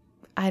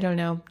 I don't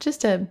know,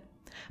 just a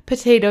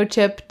potato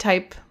chip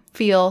type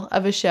feel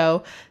of a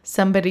show,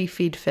 Somebody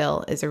Feed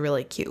Phil is a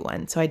really cute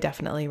one. So I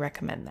definitely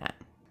recommend that.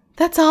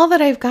 That's all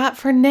that I've got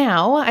for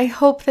now. I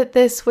hope that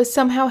this was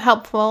somehow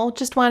helpful.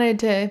 Just wanted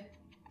to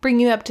bring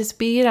you up to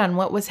speed on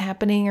what was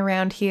happening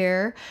around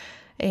here.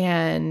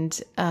 And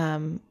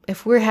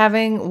if we're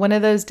having one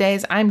of those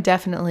days, I'm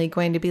definitely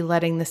going to be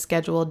letting the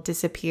schedule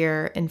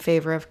disappear in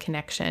favor of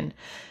connection.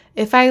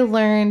 If I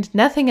learned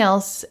nothing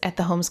else at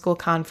the homeschool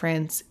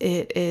conference,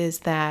 it is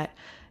that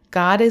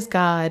God is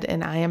God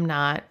and I am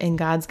not, and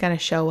God's going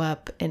to show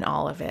up in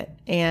all of it.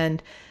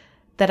 And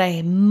that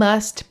I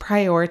must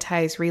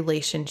prioritize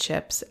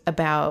relationships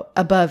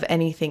above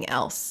anything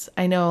else.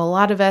 I know a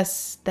lot of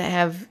us that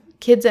have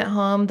kids at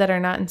home that are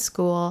not in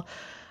school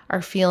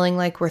are feeling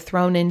like we're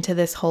thrown into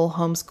this whole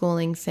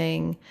homeschooling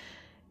thing,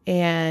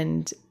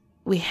 and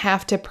we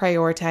have to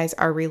prioritize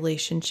our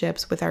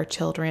relationships with our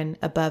children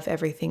above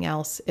everything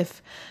else.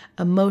 If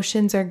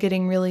emotions are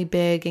getting really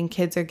big and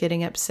kids are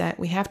getting upset,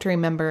 we have to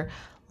remember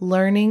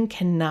learning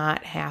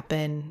cannot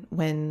happen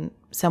when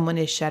someone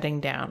is shutting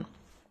down.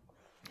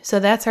 So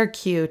that's our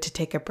cue to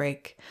take a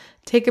break,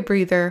 take a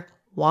breather,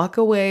 walk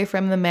away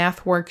from the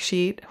math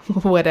worksheet,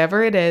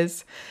 whatever it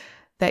is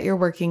that you're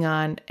working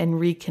on, and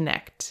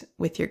reconnect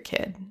with your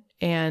kid.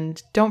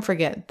 And don't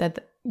forget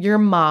that you're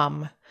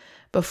mom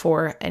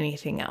before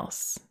anything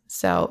else.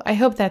 So I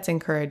hope that's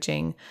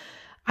encouraging.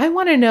 I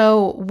want to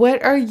know,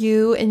 what are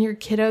you and your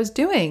kiddos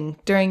doing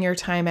during your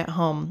time at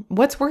home?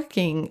 What's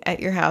working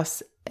at your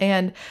house?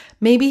 And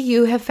maybe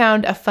you have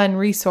found a fun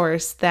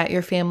resource that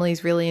your family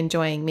is really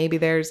enjoying. Maybe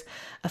there's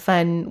a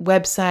fun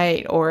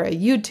website or a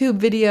YouTube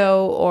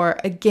video or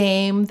a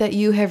game that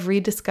you have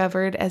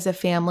rediscovered as a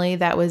family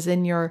that was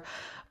in your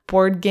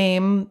board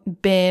game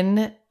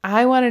bin.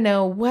 I want to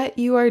know what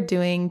you are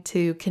doing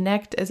to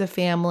connect as a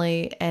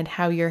family and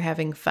how you're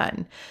having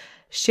fun.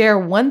 Share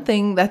one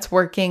thing that's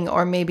working,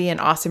 or maybe an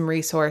awesome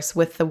resource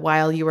with the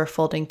While You Were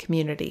Folding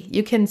community.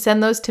 You can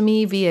send those to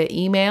me via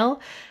email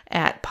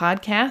at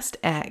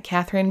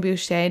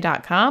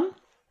podcast@catherineboucher.com.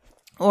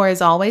 Or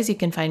as always, you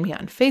can find me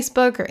on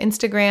Facebook or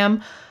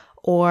Instagram,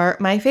 or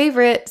my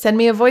favorite, send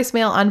me a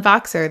voicemail on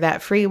Voxer,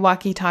 that free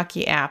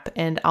walkie-talkie app,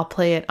 and I'll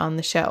play it on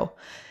the show.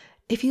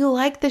 If you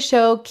like the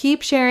show,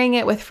 keep sharing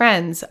it with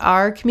friends.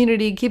 Our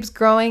community keeps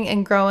growing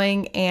and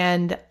growing,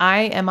 and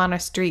I am on a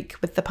streak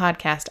with the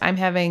podcast. I'm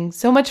having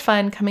so much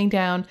fun coming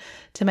down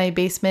to my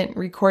basement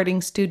recording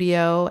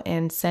studio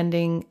and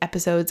sending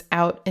episodes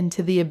out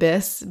into the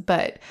abyss.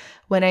 But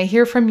when I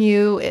hear from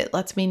you, it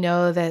lets me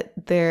know that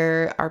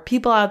there are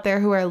people out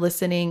there who are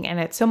listening, and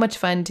it's so much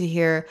fun to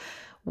hear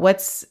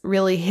what's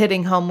really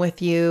hitting home with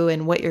you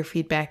and what your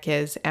feedback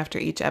is after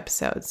each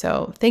episode.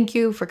 So thank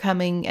you for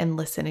coming and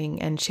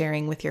listening and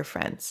sharing with your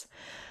friends.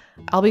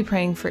 I'll be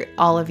praying for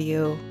all of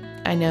you.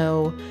 I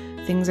know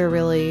things are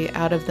really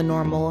out of the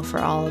normal for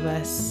all of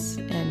us.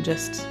 And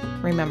just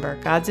remember,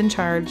 God's in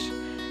charge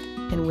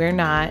and we're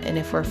not. And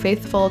if we're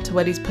faithful to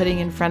what He's putting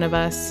in front of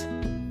us,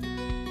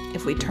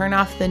 if we turn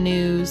off the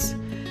news,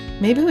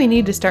 maybe we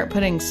need to start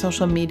putting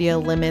social media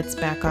limits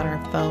back on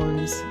our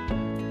phones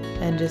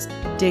and just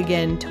dig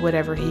into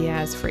whatever He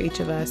has for each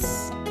of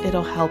us.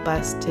 It'll help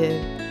us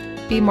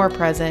to be more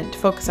present,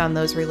 focus on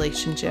those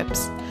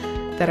relationships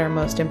that are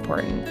most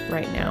important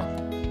right now.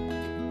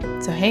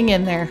 So hang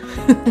in there.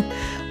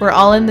 We're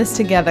all in this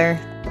together,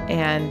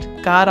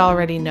 and God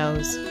already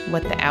knows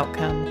what the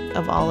outcome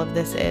of all of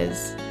this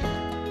is.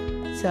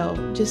 So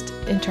just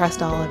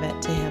entrust all of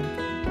it to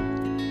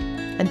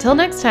Him. Until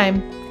next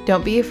time,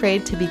 don't be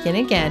afraid to begin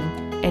again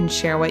and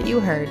share what you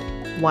heard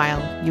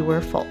while you were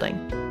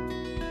folding.